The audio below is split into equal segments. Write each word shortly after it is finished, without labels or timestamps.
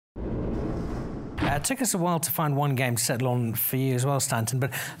It took us a while to find one game to settle on for you as well, Stanton,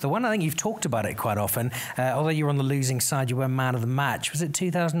 but the one I think you've talked about it quite often, although you were on the losing side, you were man of the match. Was it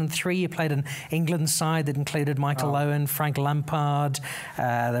 2003? You played an England side that included Michael Owen, Frank Lampard.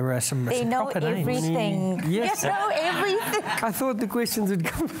 There were some proper names. They know everything. Yes. They know everything. I thought the questions would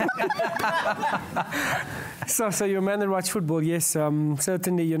come. So you're a man that watch football, yes.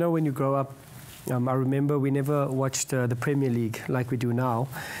 Certainly, you know, when you grow up, I remember we never watched the Premier League like we do now.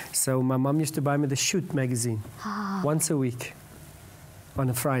 So my mum used to buy me the Shoot magazine once a week on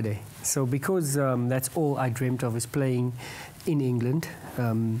a Friday. So because that's all I dreamt of, is playing in England.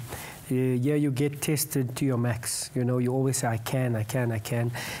 Yeah, you get tested to your max. You know, you always say, I can.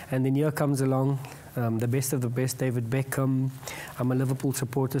 And then here comes along the best of the best, David Beckham. I'm a Liverpool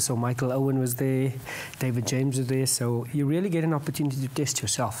supporter, so Michael Owen was there, David James was there. So you really get an opportunity to test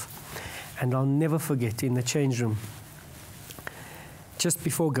yourself. And I'll never forget, in the change room, just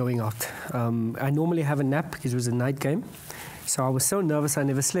before going out, I normally have a nap because it was a night game. So I was so nervous I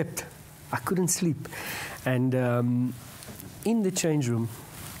never slept. I couldn't sleep. And in the change room,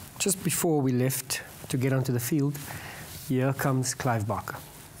 just before we left to get onto the field, here comes Clive Barker,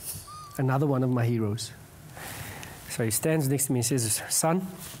 another one of my heroes. So he stands next to me and says, son,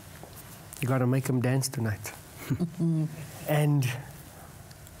 you got to make him dance tonight. And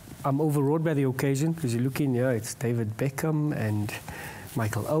I'm overawed by the occasion, because you look in here, it's David Beckham and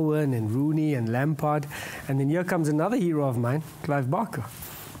Michael Owen and Rooney and Lampard. And then here comes another hero of mine, Clive Barker.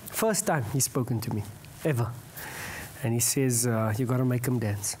 First time he's spoken to me, ever. And he says, you got to make him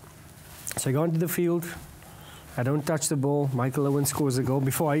dance. So I go onto the field. I don't touch the ball. Michael Owen scores a goal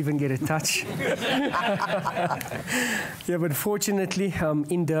before I even get a touch. Yeah, but fortunately,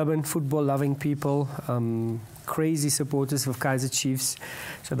 in Durban, football-loving people, crazy supporters of Kaizer Chiefs.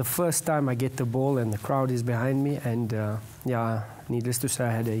 So the first time I get the ball and the crowd is behind me, and yeah, needless to say,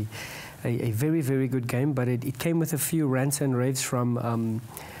 I had a very, very good game, but it came with a few rants and raves from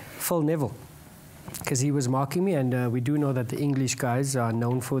Phil Neville, because he was marking me, and we do know that the English guys are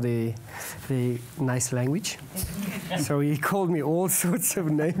known for their nice language. So he called me all sorts of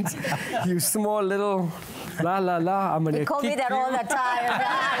names. You small little la la la, I'm gonna kick you. He called me that all the time.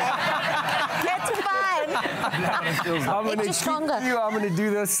 That's fine. I'm gonna kick you, I'm gonna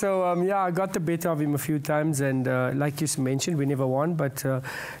do this. So yeah, I got the better of him a few times, and like you mentioned, we never won, but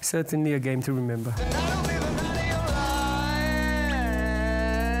certainly a game to remember.